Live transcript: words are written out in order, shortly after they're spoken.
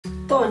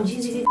到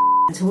你这个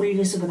抽你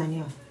的是不得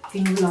了，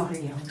跟你老汉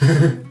一样。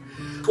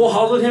我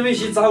好多天没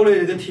洗澡了，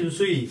那个停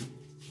水。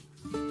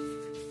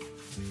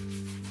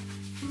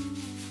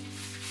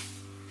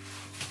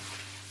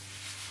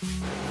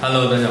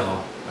Hello， 大家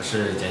好，我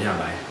是简小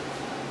白，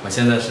我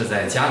现在是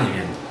在家里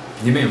面。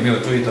你们有没有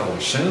注意到我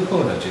身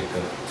后的这个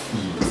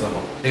椅子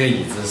哈？这个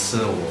椅子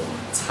是我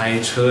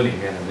拆车里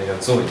面的那个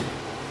座椅，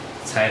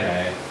拆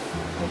来，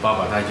我爸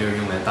爸他就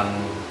用来当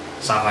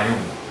沙发用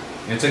的。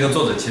因为这个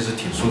坐着其实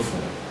挺舒服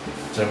的，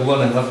只不过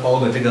呢，它包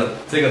的这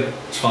个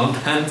床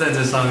单在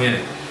这上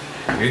面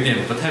有一点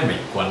不太美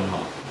观哈。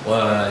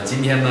我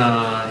今天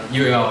呢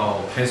又要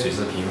拍水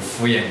视频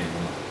敷衍你们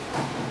了，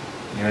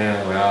因为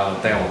我要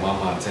带我妈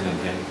妈这2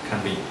天看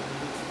病，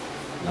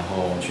然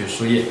后去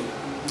输液。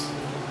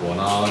我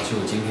呢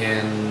就今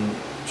天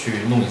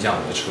去弄一下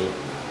我的车，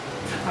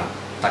啊，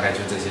大概就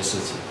这些事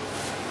情。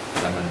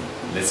咱们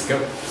Let's go，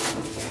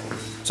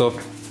 走，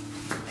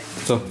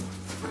走，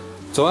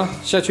走啊，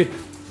下去，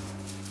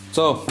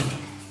走，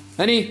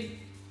安妮，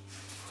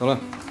走了。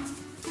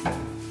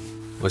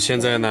我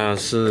现在呢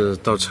是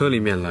到车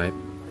里面来，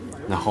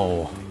然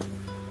后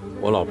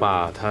我老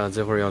爸他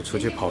这会儿要出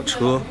去跑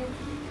车，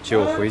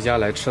就回家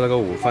来吃了个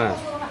午饭，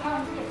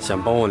想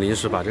帮我临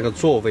时把这个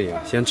座位啊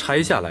先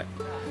拆下来。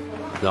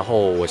然后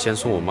我先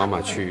送我妈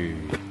妈去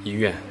医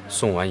院，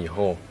送完以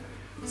后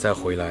再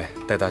回来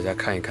带大家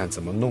看一看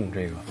怎么弄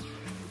这个，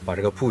把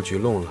这个布局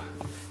弄了。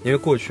因为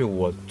过去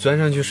我钻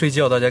上去睡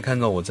觉，大家看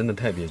到我真的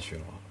太憋屈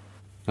了。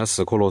那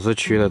4颗螺丝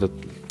缺了都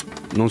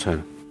弄成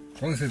了。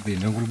黄色的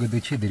2颗都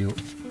切得了。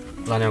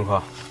哪2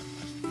颗？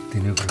第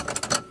2颗。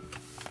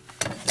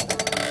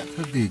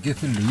它这个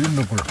是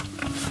6颗了。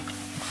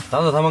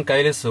当时他们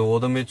改的时候我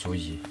都没注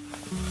意。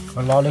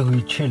我拿了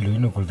回切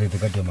6颗在这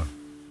个地方。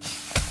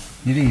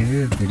你的意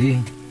思这里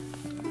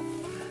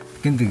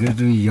跟这个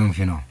都一样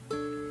平了，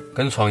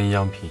跟床一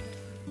样平，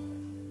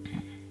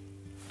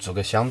做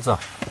个箱子，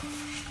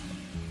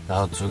然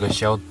后做个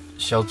小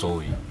座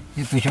位。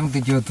你做箱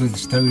子就要做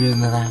12人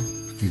了噻，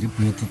这里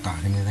不要做大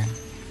人的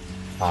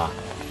噻。啊，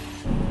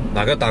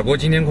那个大哥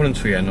今天可能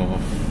出院了哈。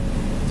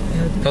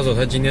他说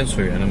他今天出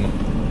院了嘛。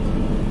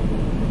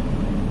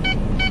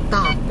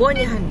大哥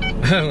你喊？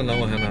那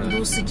我喊他。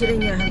60几的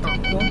你还喊大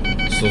哥？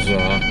叔叔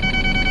啊。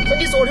说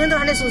你昨天都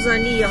喊的叔叔，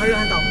你一会儿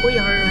喊大哥，一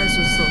会儿喊叔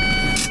叔，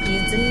你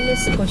真的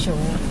是个熊。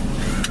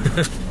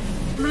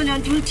我们2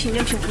就停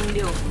2瓶红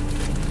牛。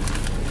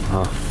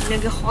啊。2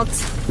个哈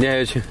子。你还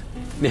要去？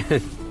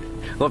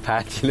我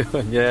判你了，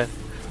你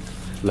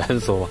乱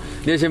说嘛！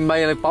你要去买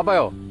那800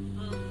哦。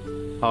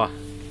好吧。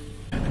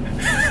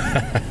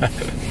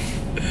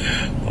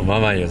我妈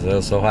妈有时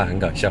候说话很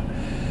搞笑，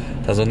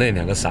她说那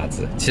2个傻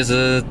子，其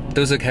实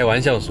都是开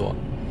玩笑说，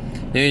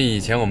因为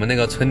以前我们那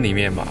个村里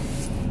面嘛。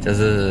就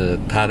是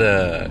他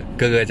的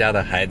哥哥家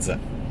的孩子，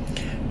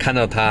看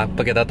到他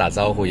不给他打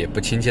招呼，也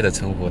不亲切的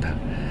称呼他，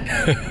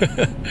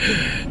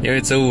因为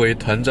周围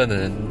团转的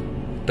人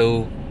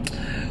都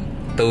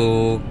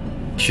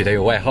取得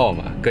有外号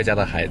嘛，各家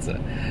的孩子，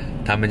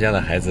他们家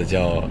的孩子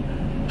叫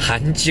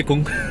韩济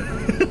公，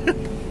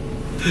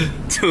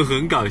就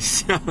很搞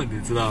笑，你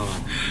知道吗？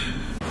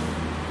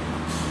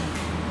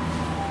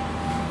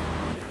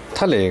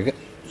他那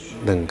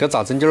个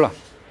咋针灸啊？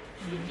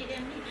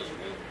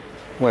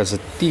我还是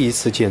第一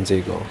次见这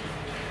个，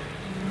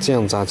这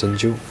样扎针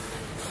灸。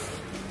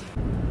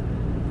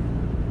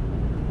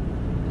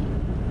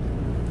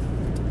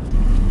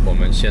我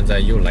们现在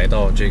又来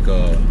到这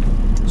个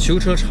修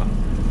车厂，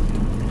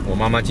我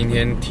妈妈今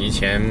天提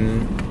前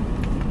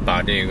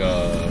把这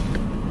个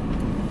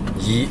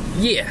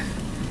液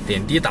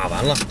点滴打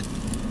完了，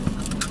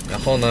然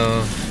后呢，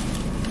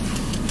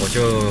我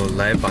就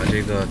来把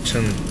这个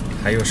趁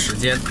还有时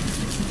间，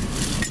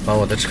把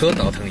我的车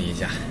倒腾一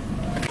下。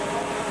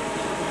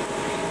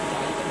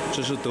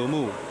这是德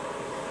牧，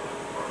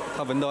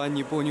他闻到安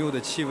妮波妞的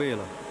气味了。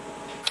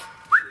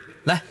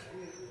来，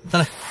上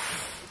来，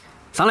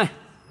上来，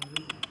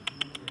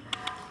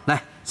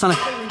来，上来。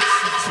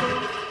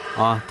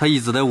啊，他一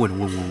直在闻，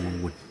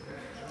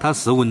他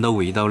是闻到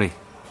味道的。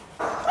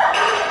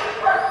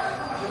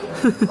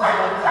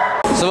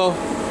师傅，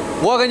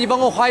我要给你帮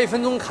我花1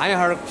分钟看一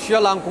下，需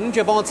要拿工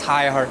具帮我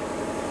擦一下。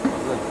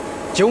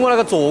就我那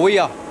个座位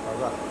啊，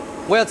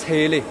我要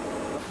拆的。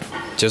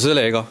就是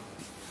那个。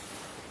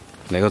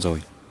那个座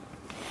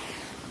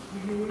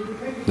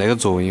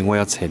位我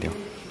要拆掉。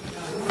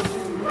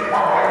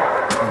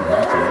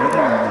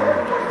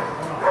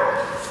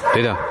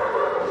对的。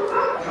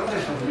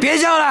别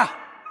叫了。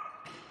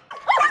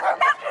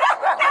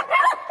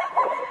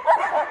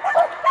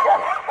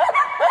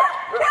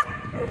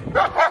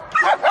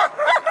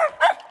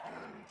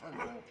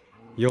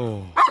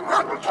哟。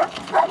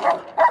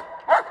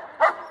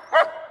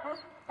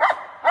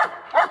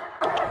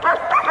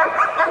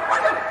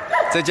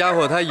这家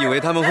伙他以为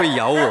他们会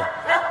咬我，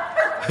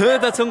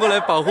他冲过来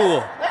保护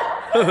我。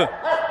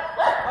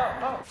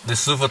那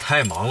师傅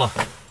太忙了，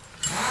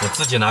我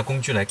自己拿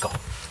工具来搞。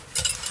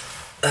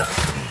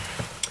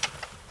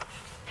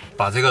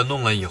把这个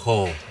弄了以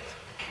后，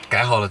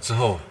改好了之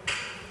后，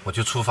我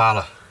就出发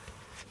了。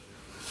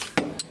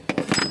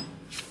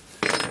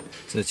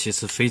这其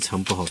实非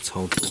常不好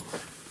操作。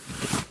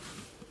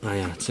哎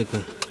呀，这个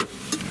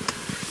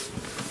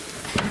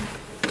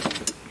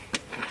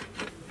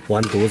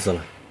完犊子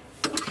了，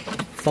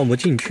放不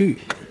进去。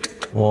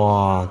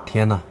哇，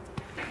天哪！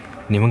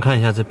你们看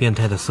一下这变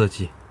态的设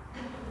计，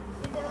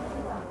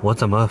我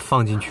怎么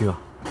放进去啊？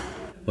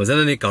我在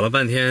那里搞了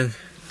半天，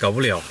搞不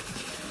了。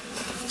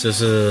这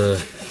是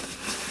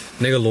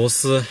那个螺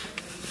丝，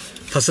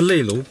它是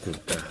内颅骨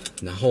的，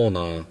然后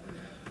呢，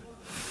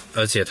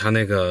而且它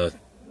那个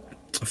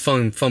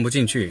放不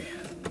进去，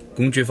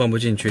工具放不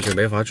进去就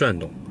没法转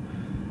动。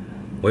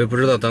我也不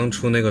知道当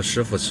初那个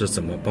师傅是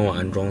怎么帮我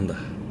安装的，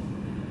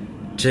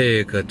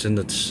这个真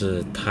的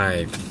是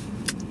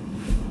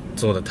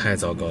做的太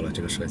糟糕了，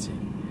这个设计。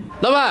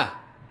老板，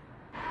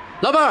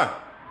老板，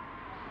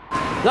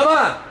老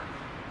板，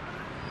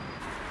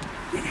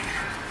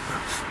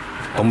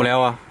动不了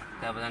啊？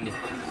带不上力，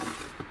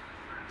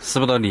使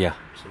不到力啊？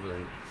使不到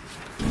力。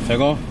帅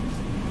哥，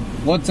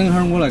我整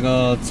下我那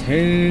个车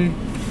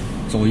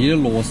座椅的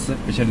螺丝，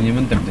不晓得你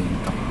们得不得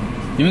搞？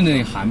你们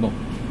能焊不？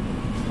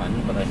焊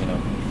不太行了。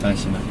当然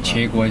行了，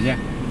切过一下。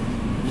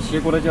你切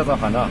过的就要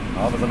焊了，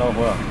那不是恼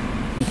火了。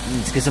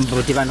你这个是不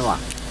如底板的吧？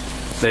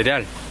对点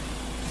儿。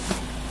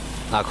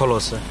哪颗螺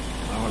丝？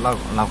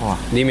哪颗啊？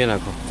里面那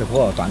颗。这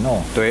颗断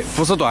了。对，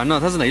不是断了，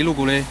它是内颅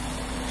骨的。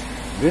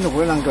内颅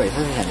骨的啷个？它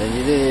是现在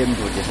你的目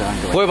的是啷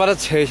个？我要把它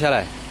拆下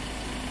来。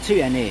扯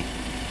圆的。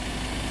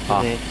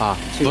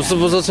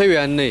不是扯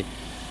圆的。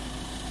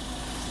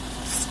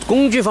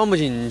工具放不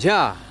进去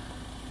啊！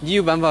你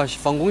有办法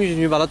放工具进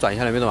去把它转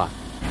下来没得嘛？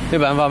没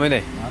办法没得。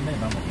没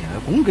办法，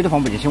工具都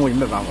放不进去，我就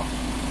没办法。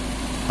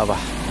好吧。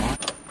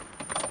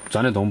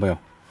转得动不哟？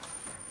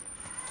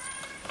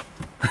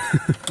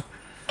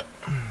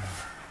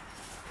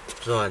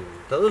转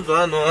都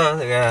转了啊，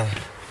这个。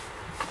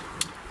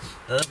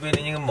别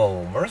的那个毛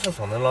毛是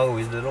放在哪个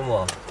位置了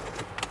嘛？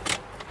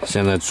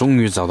现在终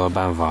于找到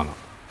办法了，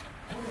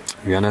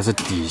原来是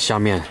底下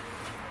面，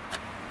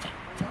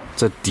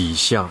这底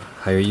下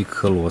还有一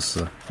颗螺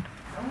丝。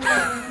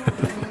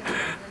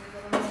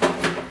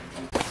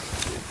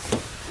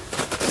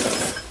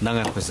啷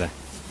个回事？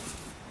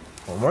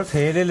毛毛扯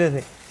的了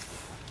噻。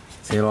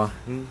扯了？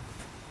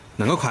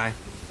那么快？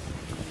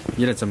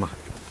你来整嘛。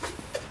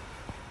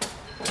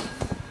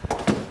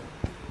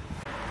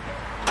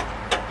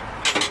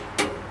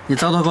你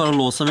找到个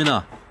螺丝没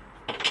得？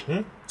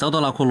找到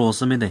那颗螺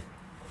丝没得？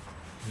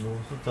螺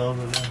丝找到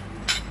了。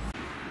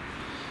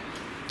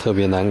特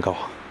别难搞，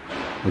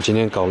我今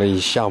天搞了一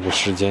下午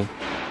时间，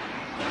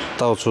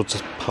到处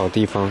跑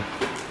地方，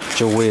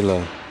就为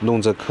了弄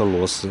这颗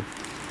螺丝。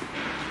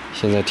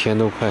现在天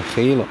都快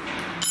黑了，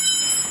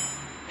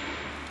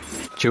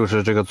就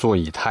是这个座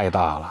椅太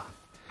大了，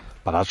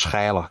把它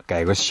拆了，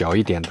改个小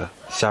一点的，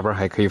下边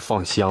还可以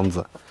放箱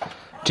子。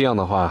这样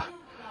的话，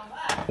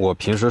我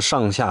平时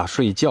上下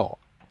睡觉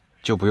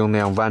就不用那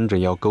样弯着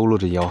腰、佝偻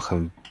着腰，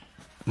很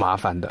麻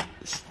烦的。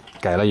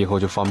改了以后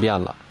就方便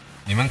了。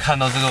你们看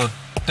到这个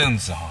凳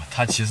子哈，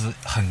它其实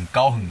很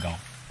高很高，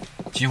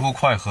几乎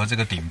快和这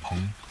个顶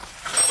棚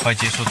快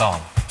接触到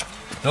了。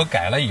然后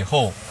改了以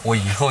后，我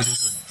以后就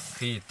是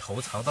可以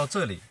头朝到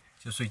这里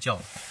就睡觉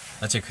了，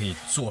而且可以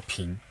坐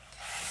平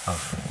啊。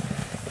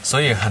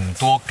所以很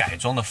多改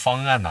装的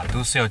方案呢，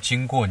都是要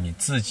经过你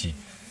自己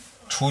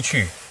出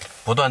去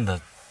不断的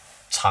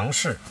尝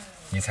试，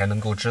你才能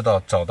够知道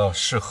找到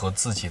适合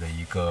自己的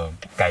一个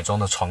改装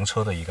的床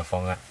车的一个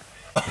方案。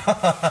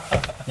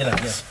你来。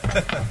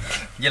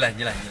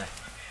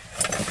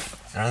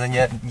让人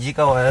家你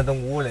搞完了都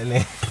我来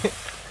的。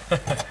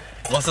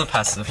我是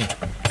拍视频。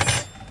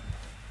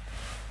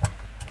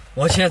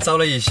我今天找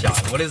了一下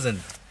午的人，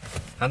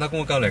让他跟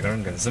我搞那个儿，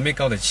硬是没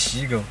搞得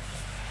起个。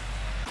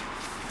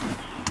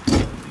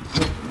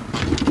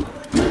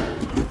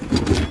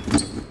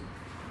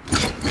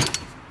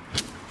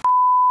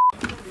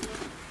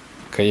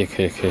可以。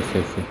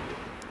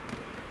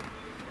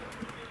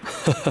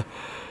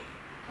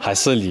还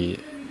是你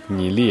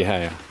厉害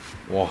呀！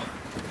哇，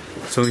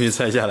终于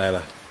拆下来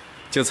了。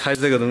就拆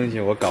这个东西，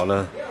我搞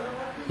了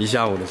一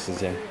下午的时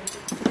间，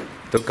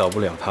都搞不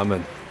了他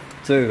们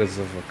这个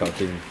师傅搞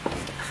定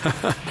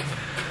了。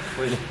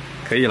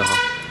可以了哈。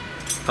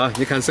好，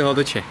你看省好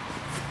多钱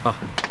啊？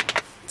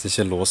这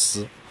些螺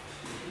丝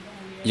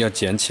要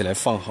捡起来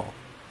放好，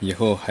以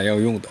后还要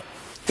用的。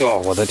哇，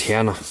我的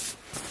天哪！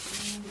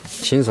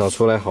清扫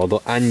出来好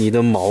多安妮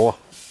的毛啊！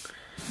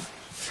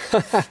哈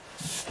哈，师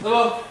傅，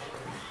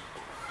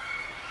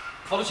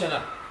好多钱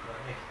了？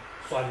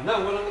算了，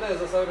我啷个在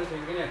这少点钱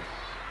给你？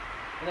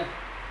来，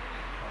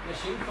你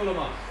辛苦了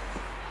嘛？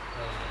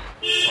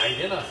快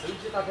点了，手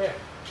机打开，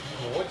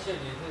我钱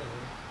你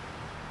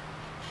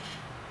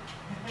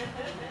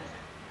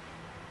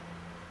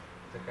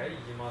这该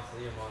一码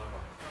是一码了吧？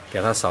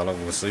给他少了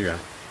50元，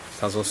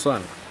他说算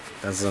了，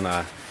但是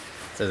呢，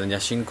这人家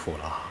辛苦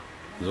了，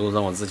如果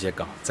让我自己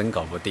搞，真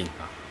搞不定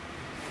啊。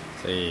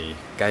所以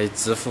该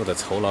支付的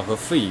酬劳和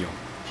费用，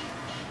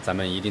咱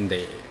们一定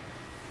得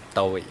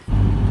到位。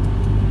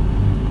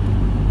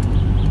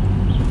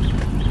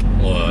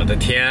我的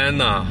天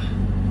哪！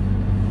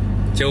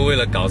就为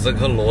了搞这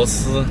颗螺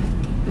丝，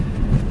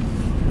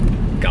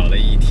搞了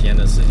1天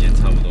的时间，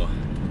差不多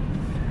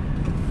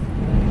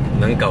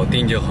能搞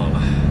定就好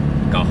了。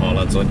搞好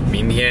了，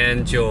明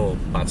天就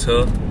把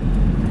车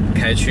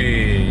开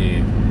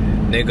去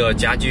那个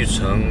家具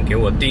城给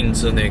我定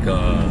制那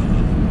个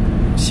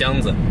箱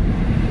子。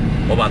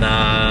我把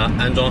它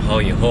安装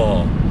好以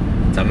后，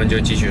咱们就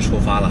继续出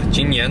发了。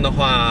今年的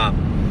话，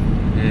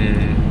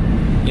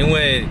因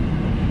为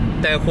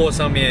带货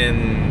上面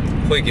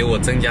会给我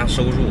增加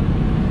收入，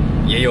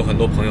也有很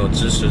多朋友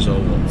支持着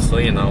我，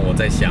所以呢，我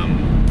在想，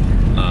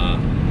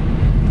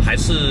还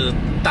是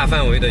大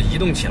范围的移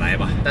动起来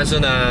吧。但是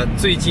呢，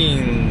最近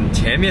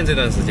前面这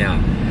段时间啊，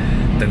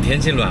等天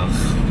气暖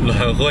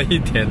和一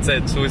点再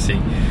出行，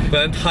不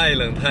然太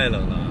冷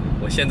了。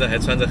我现在还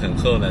穿着很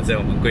厚的，在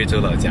我们贵州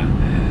老家。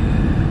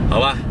好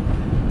吧，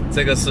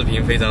这个视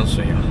频非常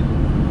水啊，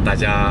大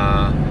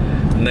家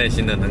耐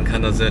心的能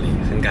看到这里，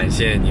很感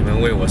谢你们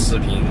为我视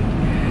频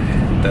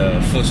的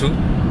付出，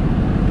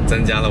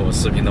增加了我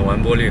视频的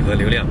完播率和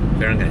流量，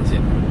非常感谢，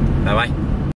拜拜。